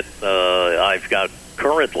biggest hit I've got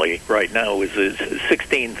currently right now is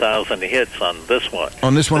 16,000 hits on this one.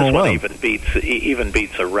 On this one alone, even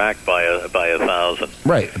beats Iraq by 1,000.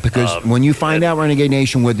 Right, because when you find out, Renegade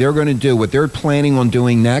Nation, what they're going to do, what they're planning on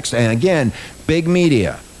doing next, and again, big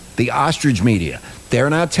media, the ostrich media. They're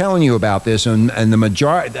not telling you about this, and the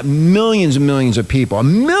majority, millions and millions of people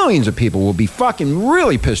will be fucking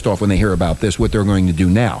really pissed off when they hear about this, what they're going to do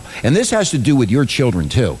now. And this has to do with your children,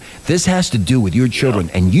 too. This has to do with your children,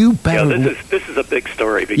 and you better... Yeah, this is a big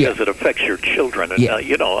story because it affects your children. And,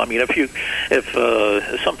 I mean, if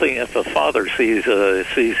a father sees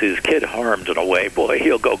his kid harmed in a way, boy,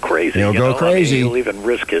 he'll go crazy. He'll go crazy. I mean, he'll even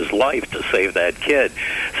risk his life to save that kid.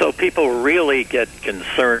 So people really get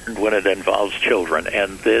concerned when it involves children.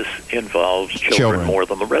 And this involves children more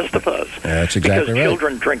than the rest of us. That's exactly right. Because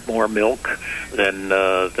children drink more milk than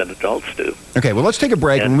adults do. Okay, well, let's take a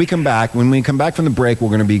break. When we come back from the break, we're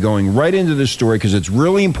going to be going right into this story because it's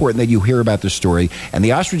really important that you hear about this story. And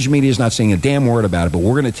the ostrich media is not saying a damn word about it, but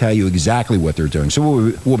we're going to tell you exactly what they're doing.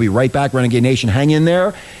 So we'll be right back, Renegade Nation. Hang in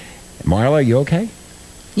there. Marla, are you okay?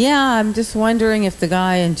 Yeah, I'm just wondering if the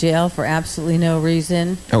guy in jail for absolutely no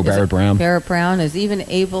reason. Oh, Barrett Brown? Barrett Brown is even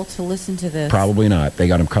able to listen to this. Probably not. They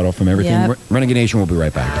got him cut off from everything. Yep. Renegade Nation will be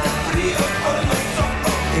right back.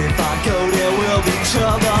 If I go, there will be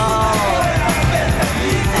trouble.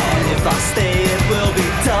 And if I stay, it will be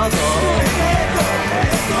double.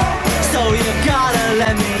 So you gotta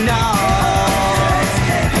let me know.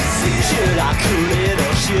 Should I cool it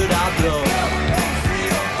or should I blow?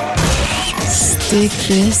 Stick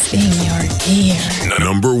this in your ear. The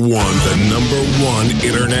number one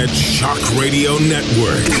internet shock radio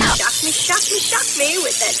network. Shock me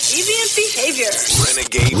with that deviant behavior.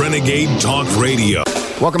 Renegade Talk Radio.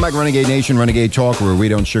 Welcome back, Renegade Nation, Renegade Talk, where we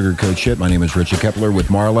don't sugarcoat shit. My name is Richard Kepler with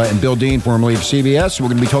Marla and Bill Dean, formerly of CBS. We're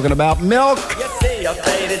going to be talking about milk. You see a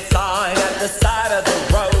faded sign at the side of the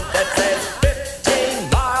road that says 15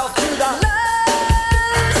 miles to the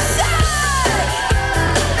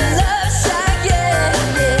Love Shack, yeah,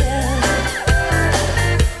 I'm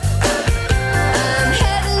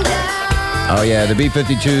heading down. Oh, yeah, the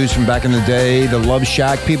B-52s from back in the day, the Love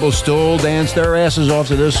Shack. People still dance their asses off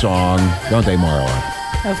to this song, don't they, Marla?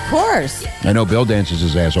 Of course. I know Bill dances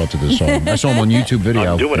his ass off to this song. I saw him on YouTube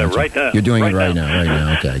video. I'm doing it right now. You're doing it right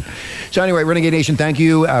now. Okay. So anyway, Renegade Nation, thank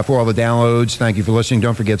you for all the downloads. Thank you for listening.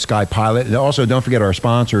 Don't forget Sky Pilot. And also, don't forget our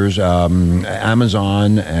sponsors,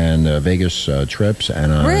 Amazon and Vegas Trips.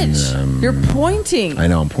 And Rich, you're pointing. I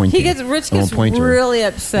know, I'm pointing. Rich gets really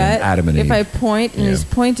upset Adam and if Eve. I point and he's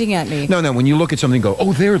pointing at me. No, when you look at something, go,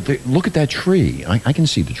 oh, there, look at that tree. I can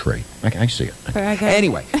see the tree. I see it.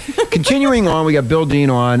 Anyway, continuing on, we got Bill Dean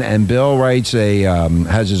on, and Bill writes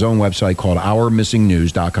has his own website called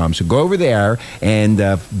OurMissingNews.com. So go over there,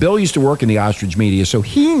 and Bill used to work in the ostrich media, so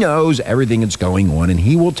he knows everything that's going on, and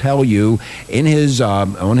he will tell you in his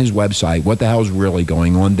on his website what the hell's really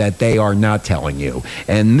going on that they are not telling you.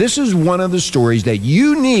 And this is one of the stories that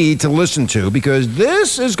you need to listen to, because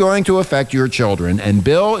this is going to affect your children, and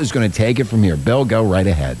Bill is going to take it from here. Bill, go right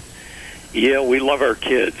ahead. Yeah, we love our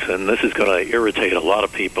kids, and this is going to irritate a lot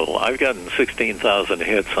of people. I've gotten 16,000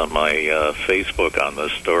 hits on my Facebook on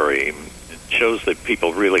this story. It shows that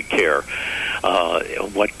people really care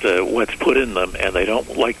what's put in them, and they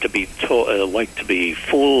don't like to be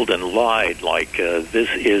fooled and lied. Like this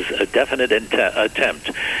is a definite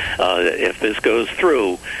attempt, if this goes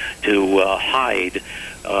through, to hide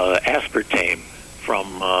aspartame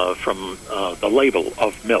from the label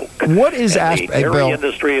of milk. What is aspartame? The dairy Bill?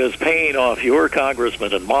 industry is paying off your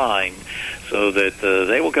congressman and mine so that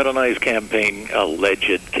they will get a nice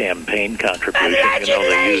alleged campaign contribution. Allegedly. You know,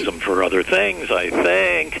 they use them for other things, I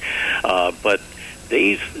think. But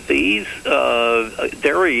these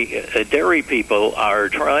dairy people are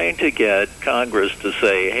trying to get Congress to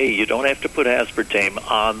say, hey, you don't have to put aspartame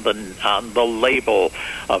on the label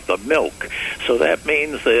of the milk. So that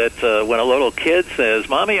means that when a little kid says,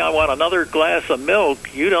 Mommy, I want another glass of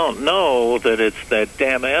milk, you don't know that it's that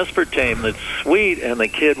damn aspartame that's sweet, and the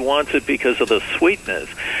kid wants it because of the sweetness.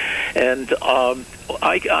 And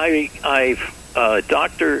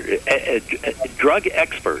drug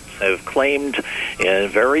experts have claimed, and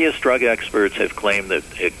various drug experts have claimed that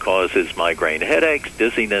it causes migraine headaches,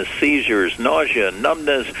 dizziness, seizures, nausea,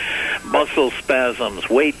 numbness, muscle spasms,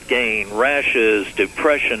 weight gain, rashes,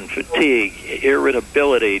 depression, fatigue,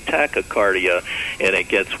 irritability, tachycardia, and it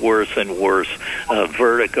gets worse and worse,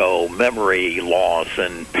 vertigo, memory loss,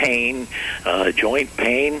 and pain, joint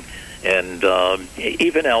pain, and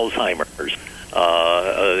even Alzheimer's.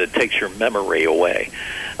 It takes your memory away.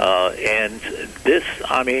 And this,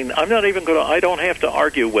 I mean, I'm not even going to, I don't have to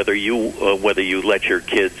argue whether you let your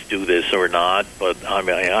kids do this or not, but I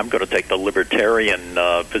mean, I'm going to take the libertarian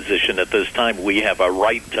position at this time. We have a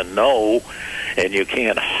right to know, and you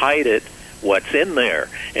can't hide it, what's in there.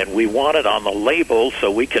 And we want it on the label so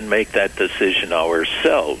we can make that decision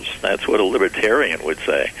ourselves. That's what a libertarian would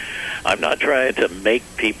say. I'm not trying to make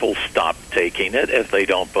people stop taking it if they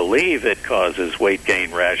don't believe it causes weight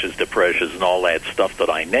gain, rashes, depressions, and all that stuff that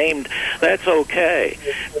I named. That's okay.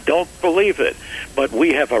 Don't believe it. But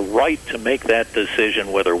we have a right to make that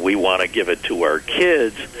decision whether we want to give it to our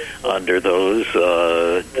kids under those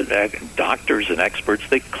doctors and experts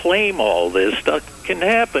that claim all this stuff can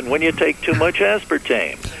happen when you take too much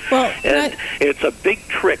aspartame. Well, and it's a big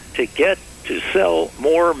trick to get to sell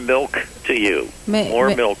more milk to you.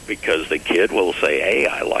 More milk, because the kid will say, hey,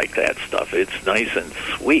 I like that stuff. It's nice and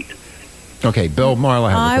sweet. Okay, Bill, Marla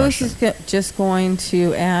has a question. I was just going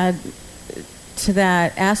to add to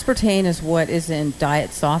that, aspartame is what is in diet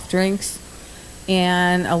soft drinks.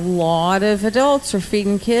 And a lot of adults are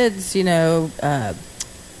feeding kids, you know,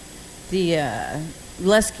 the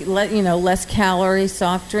less calorie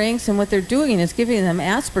soft drinks, and what they're doing is giving them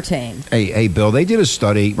aspartame. Hey, Bill, they did a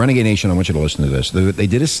study. Renegade Nation, I want you to listen to this. They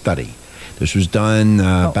did a study. This was done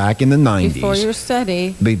back in the 90s. Before your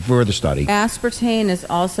study. Before the study. Aspartame is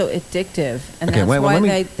also addictive, and Okay, that's wait, why let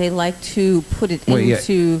me- they like to put it Wait, yeah.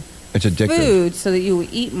 into It's addictive. food so that you will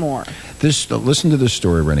eat more. Listen to this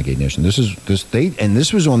story, Renegade Nation. This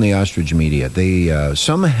was on the Ostrich Media.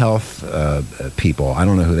 Some health people, I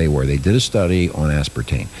don't know who they were. They did a study on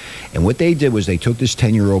aspartame, and what they did was they took this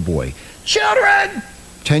 10-year-old boy,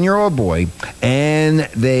 10-year-old boy, and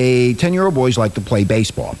 10-year-old boys like to play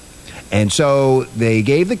baseball. And so they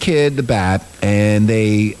gave the kid the bat, and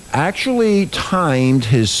they actually timed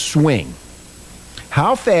his swing.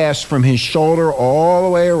 How fast from his shoulder all the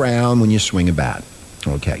way around when you swing a bat.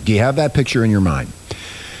 Okay, do you have that picture in your mind?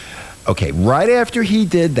 Okay, right after he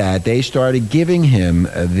did that, they started giving him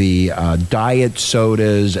the diet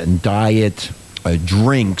sodas and diet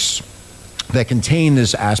drinks that contain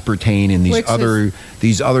this aspartame and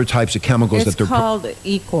these other types of chemicals that they're called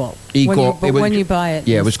Equal. Equal. When you buy it.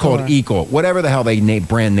 Yeah, in it was the called store. Equal. Whatever the hell they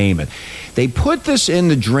brand name it. They put this in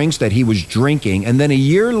the drinks that he was drinking, and then a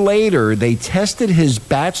year later, they tested his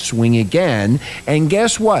bat swing again, and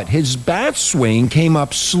guess what? His bat swing came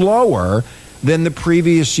up slower than the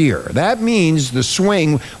previous year. That means the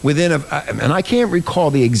swing within and I can't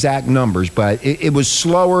recall the exact numbers, but it was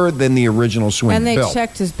slower than the original swing. And they Bill.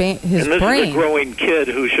 checked his And this brain. is a growing kid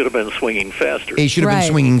who should have been swinging faster. He should have Right.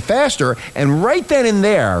 been swinging faster. And right then and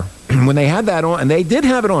there, when they had that on, and they did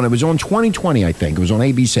have it on, it was on 2020, I think. It was on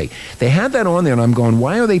ABC. They had that on there, and I'm going,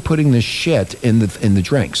 why are they putting this shit in the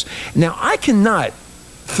drinks? Now, I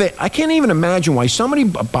can't even imagine why somebody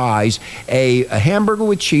buys a hamburger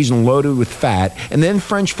with cheese and loaded with fat, and then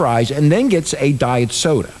French fries, and then gets a diet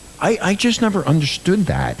soda. I just never understood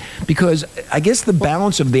that, because I guess the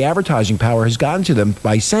balance of the advertising power has gotten to them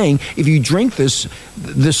by saying, if you drink this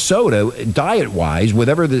soda diet-wise,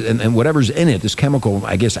 and whatever's in it, this chemical,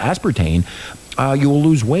 I guess aspartame, you will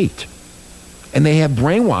lose weight. And they have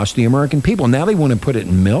brainwashed the American people. Now they want to put it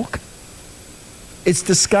in milk. It's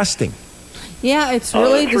disgusting. Yeah, it's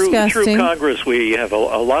really disgusting. Through Congress, we have a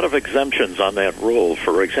lot of exemptions on that rule.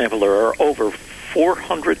 For example, there are over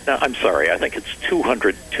 400, I think it's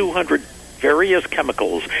 200 various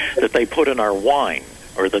chemicals that they put in our wine,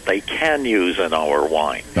 or that they can use in our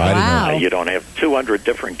wine. Wow. You don't have 200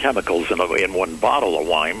 different chemicals in one bottle of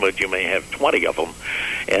wine, but you may have 20 of them.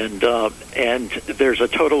 And there's a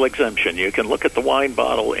total exemption. You can look at the wine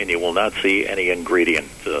bottle, and you will not see any ingredient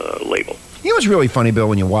label. You know what's really funny, Bill,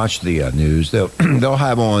 when you watch the news, they'll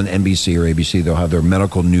have on NBC or ABC, they'll have their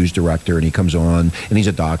medical news director, and he comes on, and he's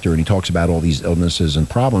a doctor, and he talks about all these illnesses and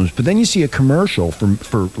problems, but then you see a commercial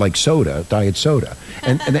for like soda, diet soda,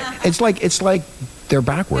 and it's like they're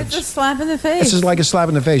backwards. It's a slap in the face. This is like a slap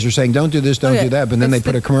in the face. They're saying, don't do this, don't do that, but then they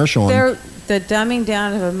put a commercial on. The dumbing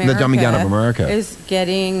down of America. The dumbing down of America is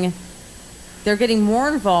getting. They're getting more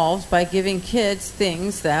involved by giving kids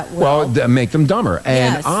things that will make them dumber.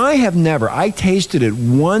 And Yes. I tasted it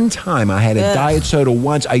one time. I had a Ugh. diet soda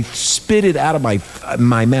once. I spit it out of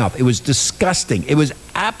my mouth. It was disgusting. It was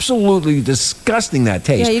absolutely disgusting, that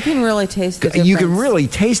taste. Yeah, you can really taste the difference. You can really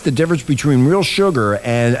taste the difference between real sugar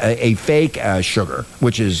and a fake sugar,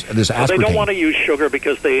 which is this aspartame. Well, they don't want to use sugar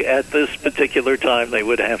because at this particular time, they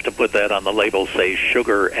would have to put that on the label, say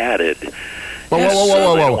sugar added.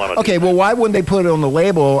 Whoa. Okay, well, why wouldn't they put it on the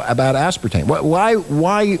label about aspartame? Why?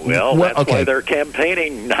 Well, that's why they're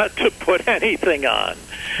campaigning not to put anything on.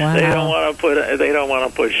 Wow. They don't want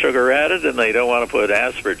to put sugar added, and they don't want to put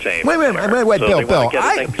aspartame. Wait, so Bill, they want to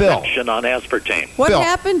get an Bill. exemption on aspartame. What Bill.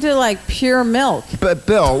 happened to like pure milk? But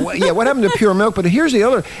Bill, what happened to pure milk? But here's the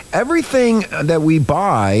other: everything that we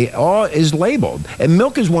buy all is labeled, and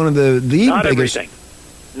milk is one of the Not biggest. everything.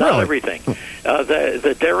 Not Really? everything.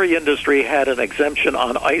 The dairy industry had an exemption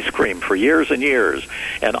on ice cream for years and years,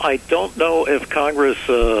 and I don't know if Congress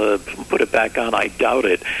put it back on. I doubt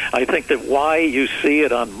it. I think that why you see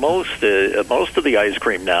it on most of the ice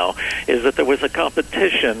cream now is that there was a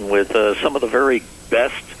competition with some of the very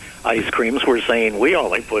best ice creams were saying we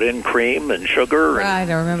only put in cream and sugar Right, I and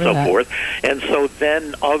remember so that. forth, and so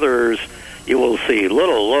then others. You will see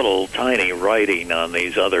little tiny writing on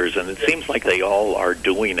these others, and it seems like they all are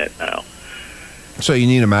doing it now. So you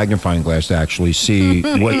need a magnifying glass to actually see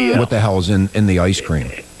what the hell is in the ice cream.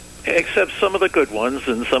 Except some of the good ones,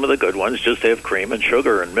 and some of the good ones just have cream and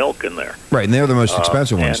sugar and milk in there. Right, and they're the most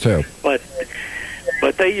expensive ones too. But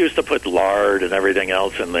But they used to put lard and everything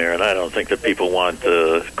else in there, and I don't think that people want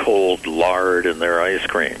cold lard in their ice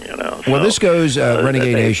cream, you know. Well, this goes,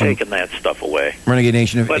 Renegade Nation. They've taken that stuff away. Renegade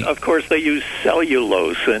Nation. But, of course, they use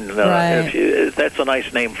cellulose, and that's a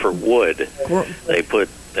nice name for wood. They put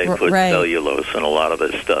cellulose in a lot of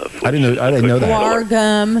this stuff. I didn't know that. Guar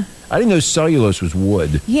gum. I didn't know cellulose was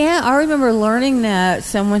wood. Yeah, I remember learning that.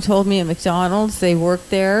 Someone told me at McDonald's, they worked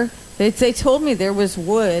there. They told me there was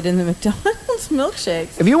wood in the McDonald's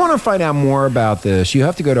milkshakes. If you want to find out more about this, you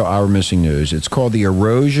have to go to Our Missing News. It's called The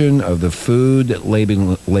Erosion of the Food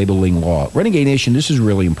Labeling Law. Renegade Nation, this is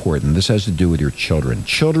really important. This has to do with your children.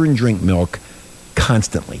 Children drink milk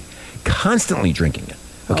constantly drinking it.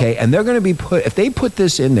 Okay, and they're going to be if they put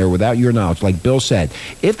this in there without your knowledge, like Bill said,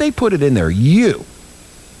 if they put it in there, you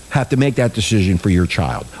have to make that decision for your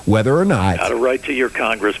child, whether or not. Got to write to your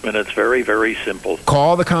congressman. It's very, very simple.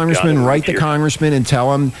 Call the congressman, write the congressman, and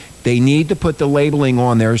tell them they need to put the labeling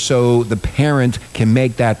on there so the parent can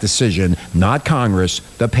make that decision, not Congress.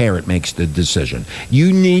 The parent makes the decision.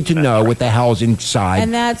 You need to know what the hell's inside.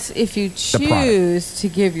 And that's if you choose to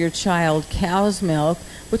give your child cow's milk,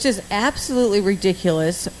 which is absolutely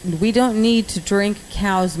ridiculous. We don't need to drink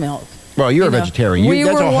cow's milk. Well, you're a vegetarian.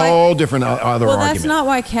 That's a whole different other argument. Well, that's not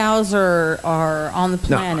why cows are on the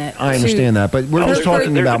planet. No, I understand that, but we're just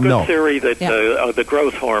talking about milk. There's a good theory that the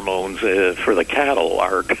growth hormones for the cattle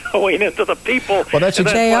are going into the people. Well, that's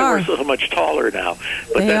why we're so much taller now.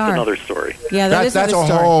 But that's another story. Yeah, that's a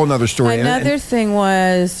whole other story. Another thing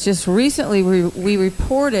was just recently we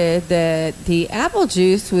reported that the apple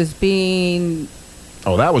juice was being.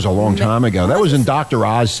 Oh, that was a long time ago. That was when Dr.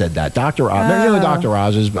 Oz said that. Dr. Oz. You know who Dr.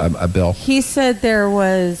 Oz is, Bill? He said there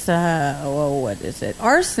was, what is it?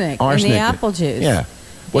 Arsenic in the apple juice. Yeah.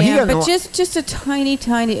 Well, but just a tiny,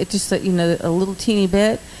 just a little teeny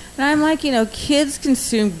bit. And I'm like, kids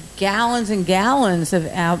consume gallons and gallons of,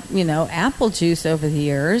 apple juice over the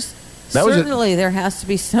years. Certainly, there has to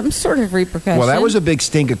be some sort of repercussion. Well, that was a big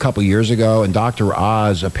stink a couple years ago, and Dr.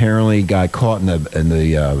 Oz apparently got caught in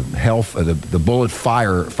the bullet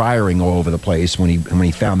firing all over the place when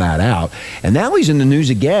he found that out. And now he's in the news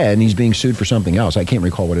again. He's being sued for something else. I can't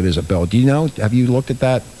recall what it is. Bill, do you know? Have you looked at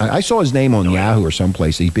that? I saw his name on Yahoo or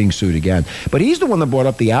someplace. He's being sued again. But he's the one that brought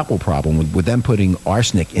up the apple problem with them putting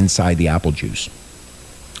arsenic inside the apple juice.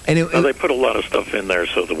 And they put a lot of stuff in there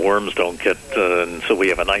so the worms don't get, and so we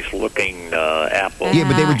have a nice looking apple. Yeah,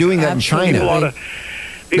 but they were doing that in China.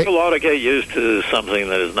 People ought to get used to something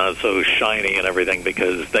that is not so shiny and everything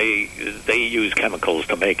because they use chemicals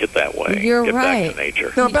to make it that way. You're right. Back to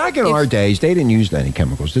nature. No, back in our days, they didn't use any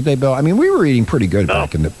chemicals, did they, Bill? I mean, we were eating pretty good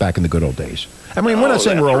back in the good old days. I mean, we're not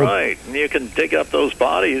saying we're old. Right. And you can dig up those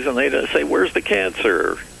bodies and they say, "Where's the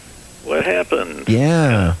cancer? What happened?"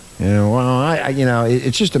 Yeah. Yeah, well,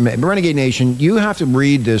 it's just a Renegade Nation. You have to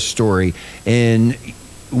read this story, and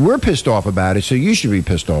we're pissed off about it, so you should be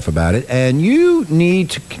pissed off about it. And you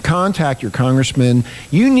need to contact your congressman.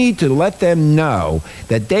 You need to let them know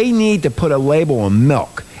that they need to put a label on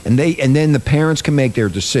milk, and then the parents can make their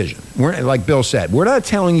decision. Like Bill said, we're not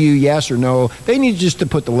telling you yes or no. They need just to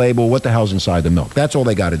put the label, what the hell's inside the milk. That's all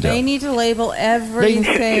they got to do. They need to label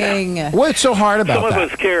everything. What's so hard about that? Some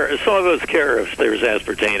of us care if there's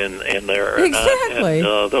aspartame in there or exactly.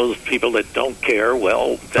 not. And those people that don't care,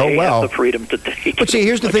 they have the freedom to take it. But see,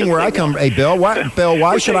 here's the thing where I come. Hey, Bill,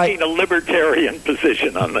 why should I... We're taking a libertarian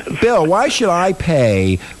position on this. Bill, why should I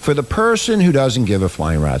pay for the person who doesn't give a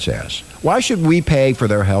flying rat's ass? Why should we pay for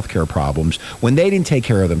their health care problems when they didn't take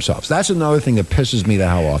care of themselves? That's another thing that pisses me the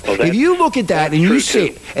hell off. Well, if you look at that and you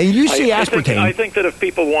see aspartame, I think that if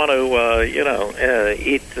people want to,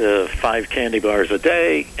 eat 5 candy bars a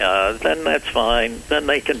day, then that's fine. Then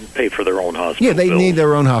they can pay for their own hospital. Yeah, they bills. need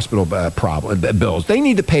their own hospital bills. They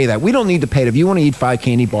need to pay that. We don't need to pay it. If you want to eat 5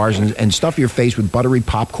 candy bars and stuff your face with buttery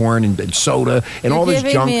popcorn and soda and all this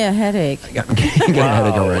junk, you're giving me a headache. I'm getting a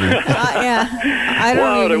headache already. Yeah, I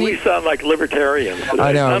don't we sound like libertarians.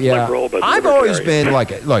 I know. Yeah, I've always been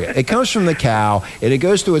look. It comes from the cow, and it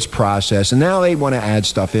goes through its process, and now they want to add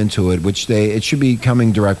stuff into it, which it should be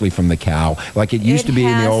coming directly from the cow, like it used to be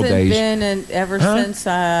in the old days. It hasn't been ever since.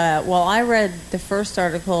 I read the first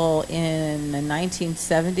article in the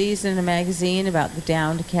 1970s in a magazine about the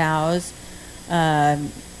downed cows,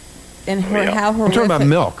 and how horrific. I'm talking about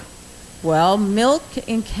milk. Well, milk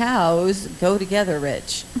and cows go together,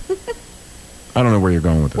 Rich. I don't know where you're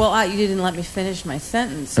going with this. Well, you didn't let me finish my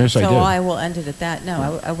sentence, yes, so I did. I will end it at that.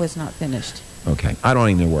 No, I was not finished. Okay. I don't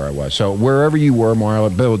even know where I was. So wherever you were,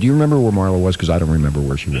 Marla, Bill, do you remember where Marla was? Because I don't remember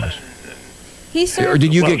where she was. He served. Or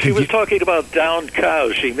did you Well, get she was confused? talking about downed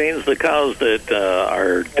cows. She means the cows that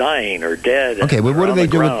are dying or dead. Okay, and well, what are do on they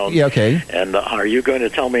the do with... ground. Yeah, okay. And are you going to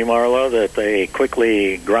tell me, Marla, that they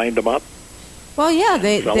quickly grind them up? Well, yeah,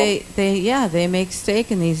 Sell 'em? they make steak,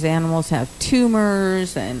 and these animals have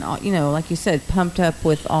tumors, and like you said, pumped up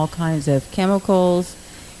with all kinds of chemicals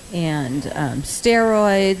and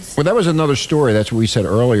steroids. Well, that was another story. That's what we said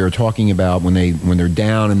earlier, talking about when they're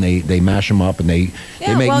down and they mash them up and they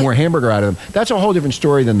make more hamburger out of them. That's a whole different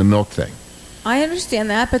story than the milk thing. I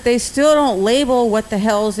understand that, but they still don't label what the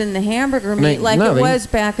hell's in the hamburger meat was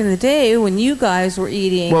back in the day when you guys were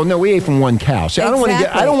eating. Well, no, we ate from one cow. So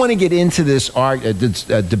Exactly. I don't want to get into this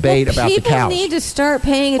debate about the cows. People need to start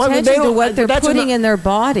paying Well, attention they to don't- what they're that's putting in their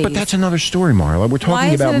bodies. But that's another story, Marla. We're talking Why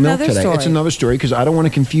is about it milk another today. story? It's another story because I don't want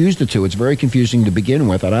to confuse the two. It's very confusing to begin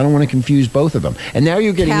with, and I don't want to confuse both of them. And now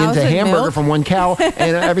you're getting Cows into and hamburger milk? from one cow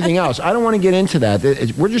and everything else. I don't want to get into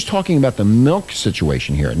that. We're just talking about the milk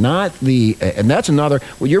situation here, not the. And that's another.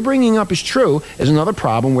 What you're bringing up is true. Is another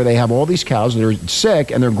problem where they have all these cows that are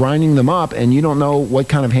sick and they're grinding them up, and you don't know what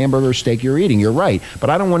kind of hamburger steak you're eating. You're right, but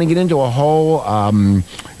I don't want to get into a whole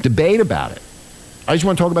debate about it. I just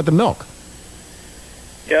want to talk about the milk.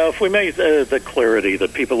 Yeah, if we made the clarity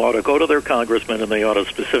that people ought to go to their congressman and they ought to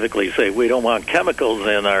specifically say, we don't want chemicals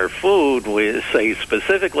in our food. We say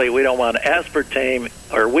specifically we don't want aspartame,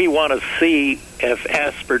 or we want to see if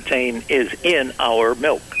aspartame is in our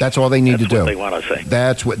milk. That's all they need to do. That's what they want to say.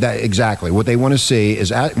 That's exactly what they want to see is,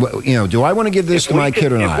 do I want to give this to my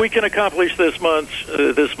kid or not? If we can accomplish this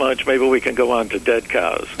much, maybe we can go on to dead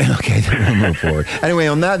cows. Okay, then we'll move forward. Anyway,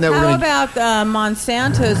 on that note, How about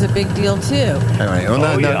Monsanto's a big deal too? All right, on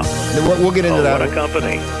that note, we'll get into that. What a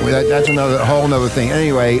company. That's a whole other thing.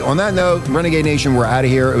 Anyway, on that note, Renegade Nation, we're out of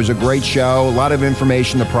here. It was a great show, a lot of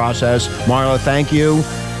information to process. Marla, thank you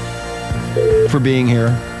for being here.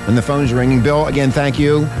 And the phone's ringing. Bill, again, thank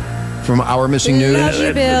you from Our Missing News. Love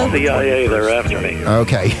you, Bill. The CIA, they're after me.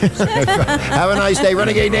 Okay. Have a nice day,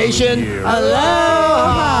 Renegade Nation.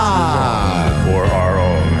 Aloha. For our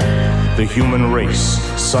own, the human race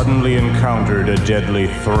suddenly encountered a deadly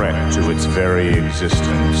threat to its very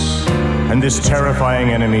existence. And this terrifying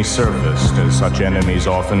enemy surfaced, as such enemies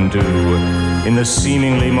often do, in the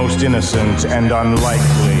seemingly most innocent and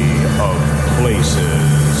unlikely of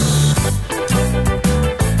places.